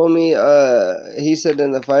 Chicken told me, he said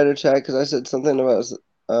in the fighter chat, because I said something about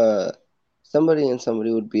somebody and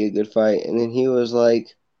somebody would be a good fight. And then he was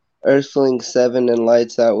like, Earthling 7 and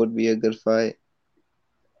Lights Out would be a good fight.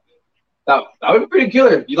 That would be pretty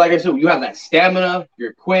killer. You, like I said, you have that stamina.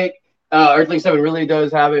 You're quick. Earthling 7 really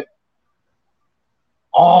does have it.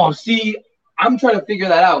 Oh, see, I'm trying to figure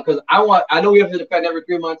that out because I know we have to defend every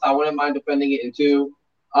 3 months. I wouldn't mind defending it in 2.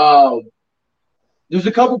 There's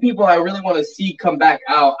a couple people I really want to see come back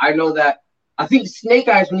out. I know that I think Snake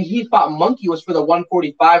Eyes, when he fought Monkey, was for the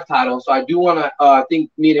 145 title. So I do want to. I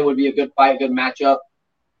think me and him would be a good fight, good matchup.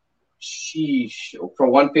 Sheesh, for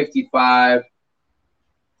 155.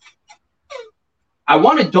 I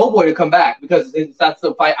wanted Doughboy to come back because that's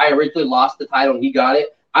the fight I originally lost the title and he got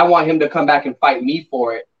it. I want him to come back and fight me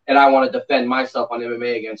for it, and I want to defend myself on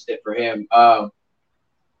MMA against it for him.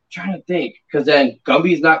 Trying to think, because then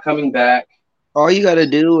Gumby's not coming back. All you got to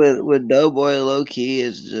do with Doughboy low key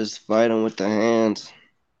is just fight him with the hands.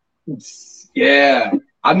 Yeah.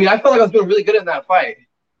 I mean, I felt like I was doing really good in that fight.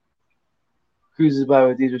 Cruises by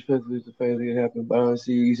with these respect to lose the fight that happened, but I don't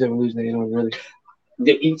see E7 losing it, really.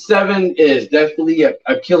 The E7 is definitely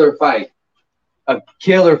a killer fight. A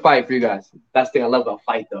killer fight for you guys. That's the thing I love about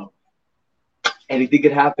fight, though. Anything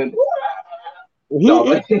could happen.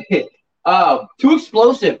 No, too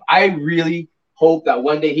explosive. I really hope that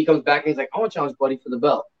one day he comes back and he's like, I want to challenge Buddy for the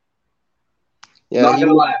belt. Yeah, not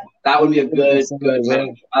gonna lie, that would be a good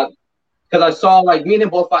match. Because I saw like me and him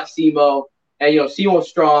both fought Simo, and Simo's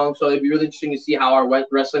strong, so it'd be really interesting to see how our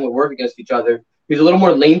wrestling would work against each other. He's a little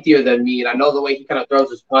more lengthier than me, and I know the way he kind of throws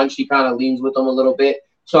his punch, he kind of leans with him a little bit.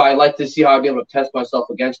 So I like to see how I'd be able to test myself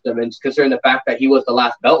against him. And considering the fact that he was the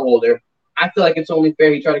last belt holder, I feel like it's only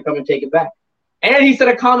fair he tried to come and take it back. And he said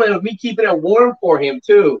a comment of me keeping it warm for him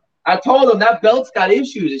too. I told him that belt's got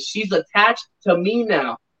issues. She's attached to me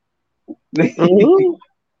now. Mm-hmm.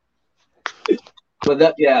 But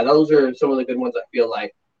those are some of the good ones. I feel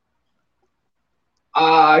like.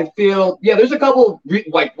 There's a couple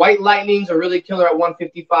like White Lightnings are really killer at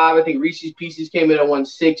 155. I think Reese's Pieces came in at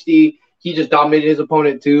 160. He just dominated his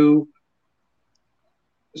opponent too.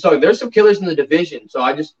 So there's some killers in the division. So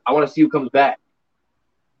I want to see who comes back.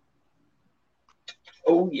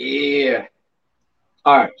 Oh yeah.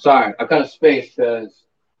 All right, sorry, I kind of spaced because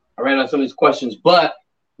I ran out of some of these questions. But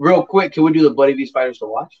real quick, can we do the Buddy V's Fighters to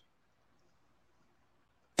Watch?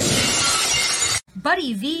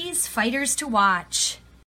 Buddy V's Fighters to Watch.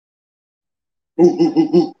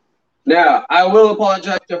 Now, I will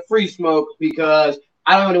apologize to Free Smoke because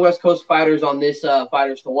I don't have any West Coast fighters on this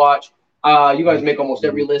Fighters to Watch. You guys make almost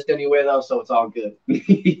every list anyway, though, so it's all good.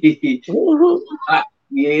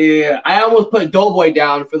 Yeah, I almost put Doughboy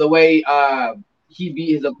down for the way he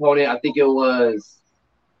beat his opponent. I think it was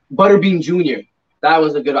Butterbean Jr. That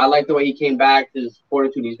was a good. I like the way he came back. His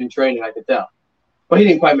fortitude. He's been training, I could tell, but he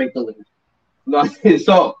didn't quite make the list.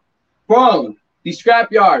 So from the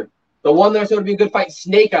Scrapyard, the one that's going to be a good fight,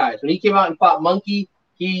 Snake Eyes. When he came out and fought Monkey,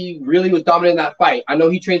 he really was dominating that fight. I know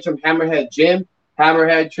he trains from Hammerhead Gym.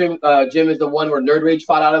 Hammerhead Gym is the one where Nerd Rage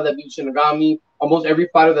fought out of, that beat Shinigami. Almost every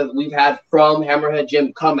fighter that we've had from Hammerhead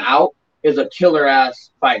Gym come out is a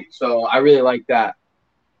killer-ass fight. So I really like that.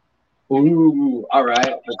 Ooh, all right.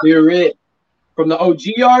 Let's hear it. From the OG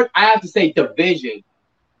Yard, I have to say Division.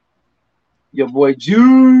 Your boy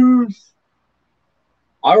Juice.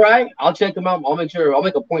 All right. I'll check him out. I'll make sure. I'll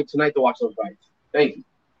make a point tonight to watch those fights. Thank you.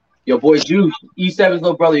 Your boy Juice. E7's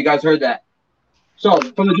little brother. You guys heard that. So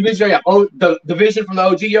from the Division, the Division from the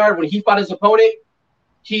OG Yard, when he fought his opponent,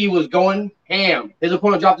 he was going ham. His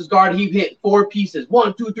opponent dropped his guard. He hit 4 pieces.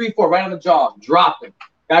 1, 2, 3, 4, right on the jaw. Dropped him.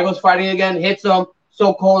 Guy goes fighting again, hits him.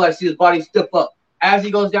 So cold, I see his body stiff up. As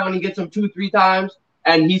he goes down, he gets him 2, 3 times,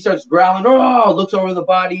 and he starts growling. Oh, looks over the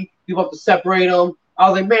body. People have to separate him. I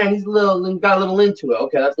was like, man, he's got a little into it.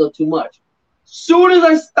 Okay, that's a little too much. Soon as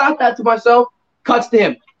I thought that to myself, cuts to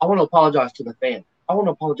him. I want to apologize to the fan. I want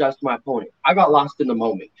to apologize to my opponent. I got lost in the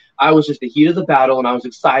moment. I was just the heat of the battle, and I was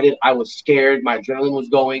excited. I was scared. My adrenaline was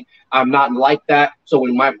going. I'm not like that. So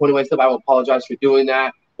when my opponent went up, I will apologize for doing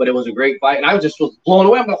that. But it was a great fight, and I was blown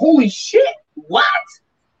away. I'm like, holy shit, what?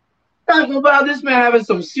 Talking about this man having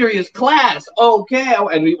some serious class. Okay.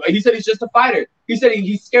 And he said he's just a fighter. He said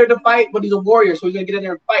he's scared to fight, but he's a warrior, so he's going to get in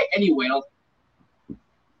there and fight anyway.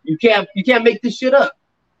 You can't make this shit up.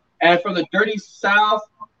 And from the Dirty South,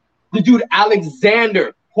 the dude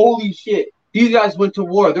Alexander. Holy shit. These guys went to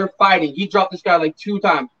war. They're fighting. He dropped this guy like 2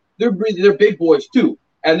 times. They're breathing. They're big boys too.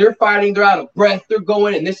 And they're fighting. They're out of breath. They're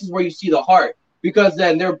going. And this is where you see the heart. Because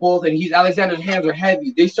then they're both, and Alexander's hands are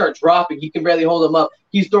heavy. They start dropping. He can barely hold them up.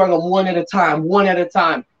 He's throwing them one at a time.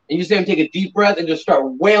 And you see him take a deep breath and just start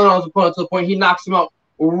wailing on his opponent to the point he knocks him out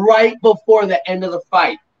right before the end of the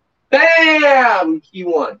fight. Bam! He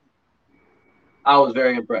won. I was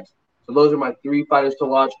very impressed. So those are my 3 fighters to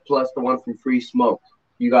watch, plus the one from Free Smoke.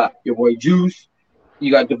 You got your boy Juice.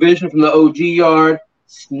 You got Division from the OG Yard,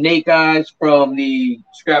 Snake Eyes from the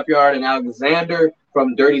Scrapyard, and Alexander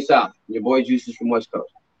from Dirty South. Your boy Juice is from West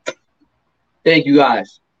Coast. Thank you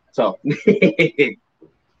guys. So,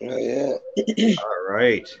 Oh, yeah. All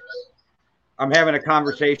right. I'm having a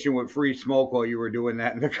conversation with Free Smoke while you were doing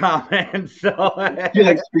that in the comments. So you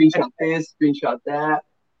like screenshot this, screenshot that.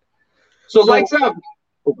 So Lights Out.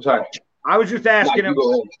 Oh, sorry. I was just asking him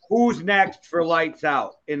who's next for Lights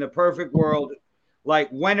Out in the perfect world. Like,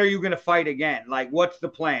 when are you going to fight again? Like, what's the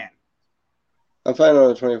plan? I'm fighting on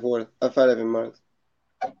the 24th. I fight every month.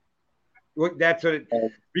 That's what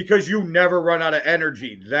because you never run out of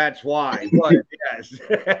energy. That's why. But yes,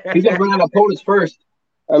 he's gonna run out of opponents first.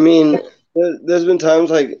 I mean, there's been times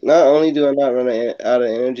like not only do I not run out of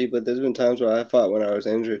energy, but there's been times where I fought when I was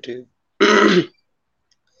injured too. I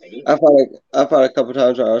fought a couple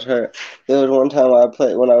times when I was hurt. There was one time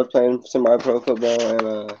when I was playing semi-pro football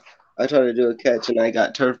and I tried to do a catch and I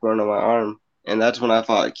got turf burn on my arm, and that's when I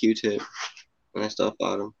fought Q-Tip, and I still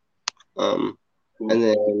fought him. And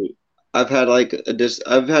then I've had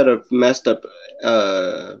a messed up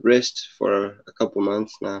wrist for a couple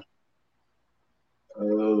months now.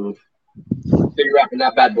 So you're wrapping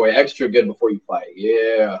that bad boy extra good before you fight.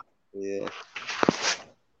 Yeah.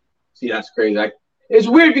 See, that's crazy. It's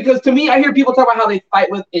weird because to me, I hear people talk about how they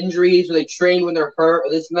fight with injuries or they train when they're hurt or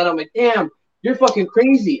this and that. I'm like, damn, you're fucking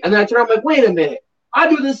crazy. And then I turn around, I'm like, wait a minute. I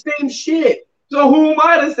do the same shit. So who am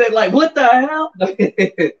I to say, like, what the hell?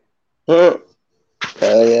 Hell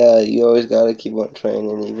yeah, you always got to keep on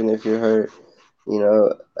training, even if you're hurt. You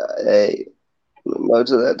know, hey,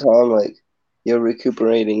 most of that time, like, you're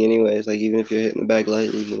recuperating anyways, like, even if you're hitting the bag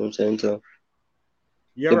lightly, you know what I'm saying? So,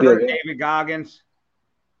 you ever heard of David Goggins?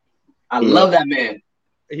 I love that man.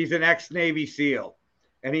 He's an ex-Navy SEAL,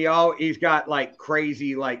 and he's got, like,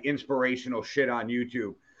 crazy, like, inspirational shit on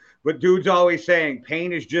YouTube. But dude's always saying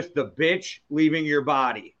pain is just the bitch leaving your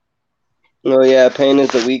body. Oh, yeah, pain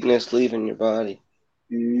is the weakness leaving your body.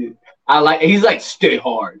 He's like, stay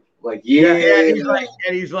hard. Like, yeah. He's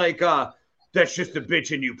like, that's just the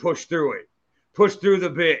bitch in you. Push through it. Push through the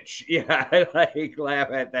bitch. Yeah, I like laugh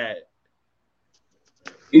at that.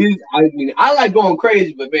 I like going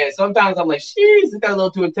crazy, but man, sometimes I'm like, jeez, it's got a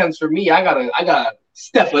little too intense for me. I gotta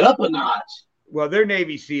step it up a notch. Well, they're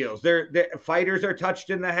Navy SEALs. They're fighters are touched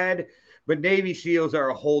in the head, but Navy SEALs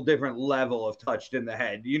are a whole different level of touched in the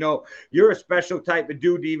head. You know, you're a special type of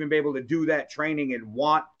dude to even be able to do that training and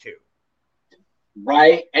want to.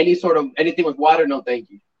 Right? Anything with water, no thank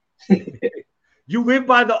you. You live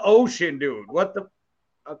by the ocean, dude. What the?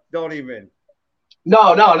 Don't even.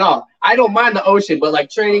 No. I don't mind the ocean, but like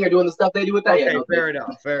training or doing the stuff they do with that. Okay, fair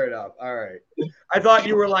enough. All right. I thought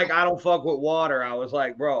you were like, I don't fuck with water. I was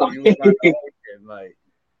like, bro, you live by the ocean. Like,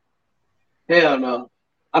 hell no.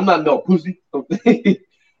 I'm not no pussy.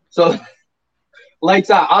 So, Lights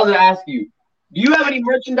Out. I was gonna ask you, do you have any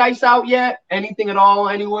merchandise out yet? Anything at all,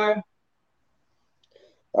 anywhere?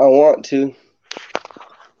 I want to.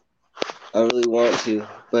 I really want to,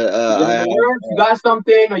 but you got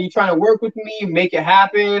something? Are you trying to work with me? Make it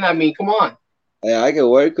happen? I mean, come on. Yeah, I can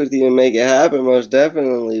work with you and make it happen. Most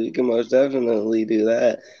definitely, we can most definitely do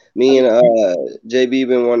that. Me and JB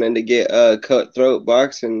been wanting to get cutthroat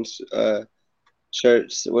boxing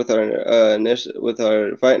shirts with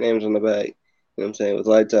our fight names on the back. You know what I'm saying? With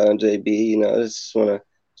Lights Out and JB, you know, that's what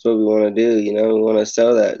we want to do. You know, we want to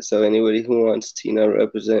sell that. So anybody who wants to, you know,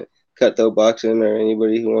 represent Cutthroat Boxing or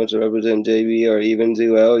anybody who wants to represent JB or even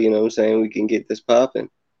Zuel, you know what I'm saying, we can get this popping.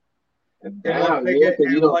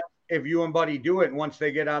 If you and Buddy do it, and once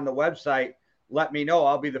they get on the website, let me know.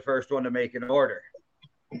 I'll be the first one to make an order.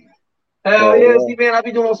 Hell yeah, see, man, I'll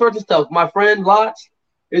be doing all sorts of stuff. My friend Lots,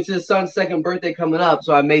 it's his son's second birthday coming up,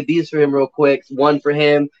 so I made these for him real quick. One for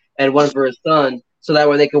him and one for his son, so that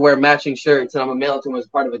way they can wear matching shirts, and I'm going to mail it to him as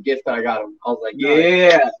part of a gift that I got him. I was like,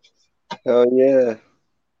 yeah. Oh, yeah.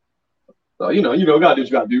 So, you know, gotta do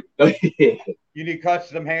what you gotta do. You need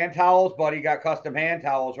custom hand towels? Buddy got custom hand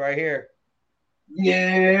towels right here.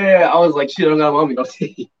 Yeah. I was like, shit, I don't got them on me. Don't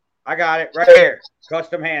see. I got it right here.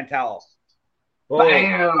 Custom hand towel.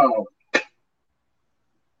 Bam.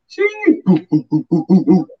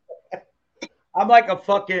 I'm like a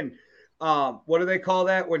fucking what do they call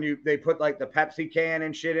that when they put like the Pepsi can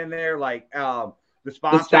and shit in there, like the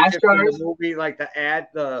sponsorship in the movie, like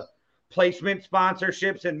the placement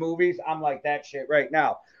sponsorships in movies. I'm like that shit right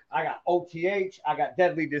now. I got OTH, I got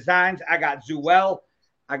Deadly Designs, I got Zuel,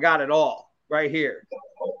 I got it all right here.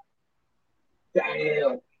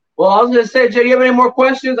 Damn. Well, I was gonna say, Jay, you have any more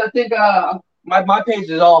questions? I think my page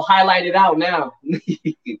is all highlighted out now.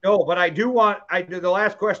 No, but I do want the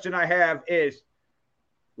last question I have is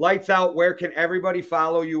Lights Out, where can everybody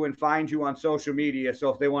follow you and find you on social media? So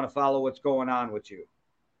if they want to follow what's going on with you.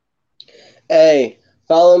 Hey,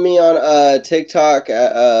 follow me on TikTok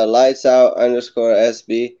at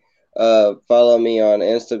lightsout_SB. Follow me on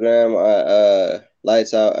Instagram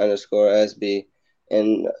 @lightsout_SB.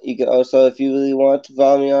 And you can also, if you really want to,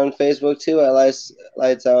 follow me on Facebook too at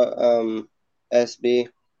lightsout SB.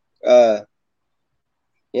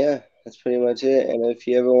 Yeah, that's pretty much it. And if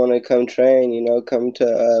you ever want to come train, come to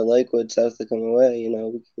Lakewood, South Tacoma Way,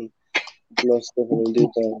 we can most definitely do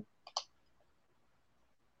that.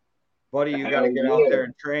 Buddy, you got to get out there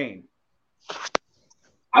and train.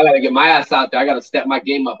 I got to get my ass out there. I got to step my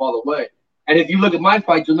game up all the way. And if you look at my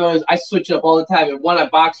fights, you'll notice I switch it up all the time. And when I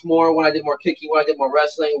box more, when I did more kicking, when I did more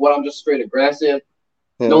wrestling, when I'm just straight aggressive.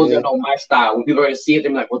 No one's going to know my style. When people are going to see it,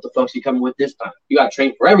 they're like, what the fuck's he coming with this time? You got to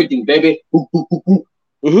train for everything, baby.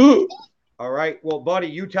 Mm-hmm. All right. Well, buddy,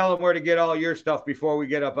 you tell them where to get all your stuff before we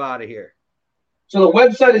get up out of here. So the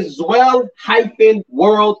website is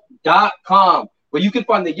zwell-world.com, where you can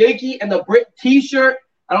find the Yankee and the Brit t-shirt.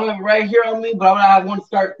 I don't have it right here on me, but I'm going to have one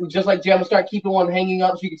start, just like Jay, I'm going to start keeping one hanging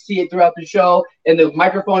up so you can see it throughout the show. And the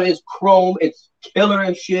microphone is chrome. It's killer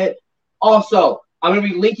and shit. Also, I'm going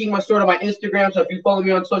to be linking my store to my Instagram, so if you follow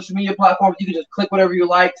me on social media platforms, you can just click whatever you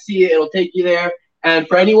like, see it, it'll take you there. And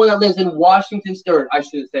for anyone that lives in Washington State, I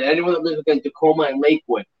should say, anyone that lives within Tacoma and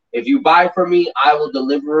Lakewood, if you buy from me, I will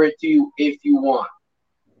deliver it to you if you want.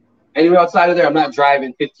 Anywhere outside of there, I'm not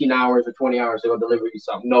driving 15 hours or 20 hours to go deliver you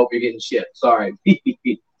something. Nope, you're getting shit. Sorry.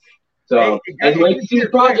 So, hey,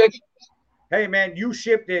 man, you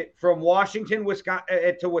shipped it from Washington,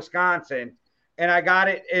 Wisconsin, to Wisconsin, and I got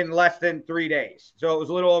it in less than 3 days. So it was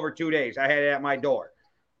a little over 2 days. I had it at my door.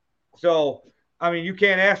 So, I mean, you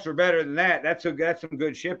can't ask for better than that. That's some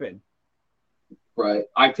good shipping. Right.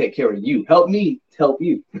 I take care of you. Help me help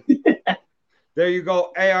you. There you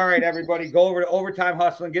go. Hey, all right, everybody. Go over to Overtime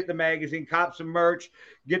Hustling, get the magazine, cop some merch,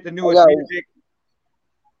 get the newest music.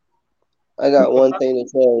 I got one thing to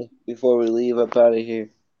say before we leave up out of here.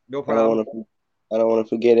 No problem. I don't want to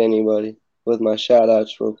forget anybody with my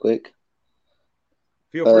shout-outs real quick.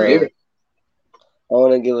 Feel free. I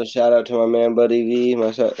want to give a shout-out to my man Buddy V.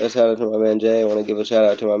 A shout-out to my man Jay. I want to give a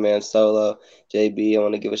shout-out to my man Solo, JB. I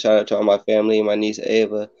want to give a shout-out to all my family, my niece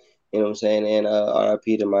Ava. You know what I'm saying? And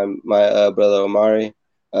RIP to my brother Omari.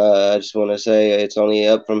 I just want to say it's only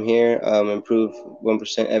up from here. Improve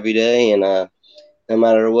 1% every day. And no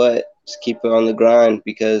matter what, just keep it on the grind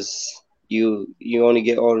because you only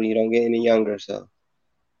get older. You don't get any younger. So.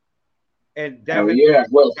 And Devin,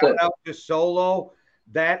 shout out to Solo.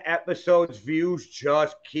 That episode's views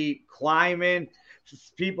just keep climbing.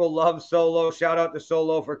 People love Solo. Shout out to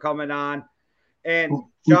Solo for coming on. And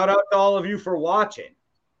shout out to all of you for watching.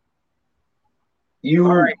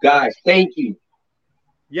 Guys, thank you.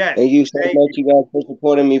 Yes. Thank you so much, you guys, for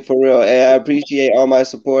supporting me for real. Hey, I appreciate all my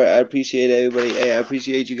support. I appreciate everybody. Hey, I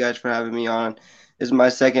appreciate you guys for having me on. This is my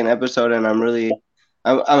second episode, and I'm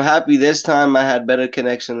happy this time I had better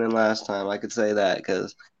connection than last time. I could say that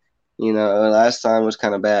because, last time was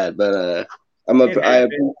kind of bad. But I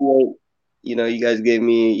appreciate, you guys gave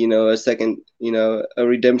me, a second, a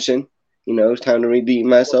redemption. It's time to redeem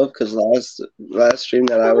myself because last stream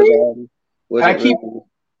that I was on. I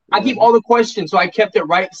keep all the questions, so I kept it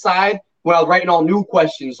right side when I was writing all new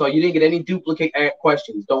questions, so you didn't get any duplicate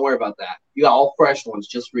questions. Don't worry about that. You got all fresh ones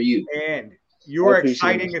just for you. And you're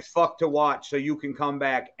exciting as fuck to watch, so you can come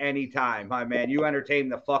back anytime, my man. You entertain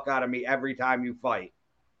the fuck out of me every time you fight.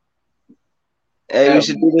 Hey, we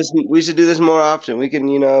should do this. We should do this more often. We can,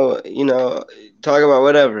 talk about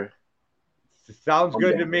whatever. Sounds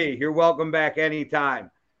good to me. You're welcome back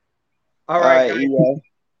anytime. All right, guys.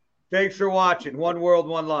 Thanks for watching. One world,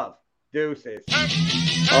 one love. Deuces.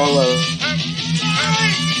 All love.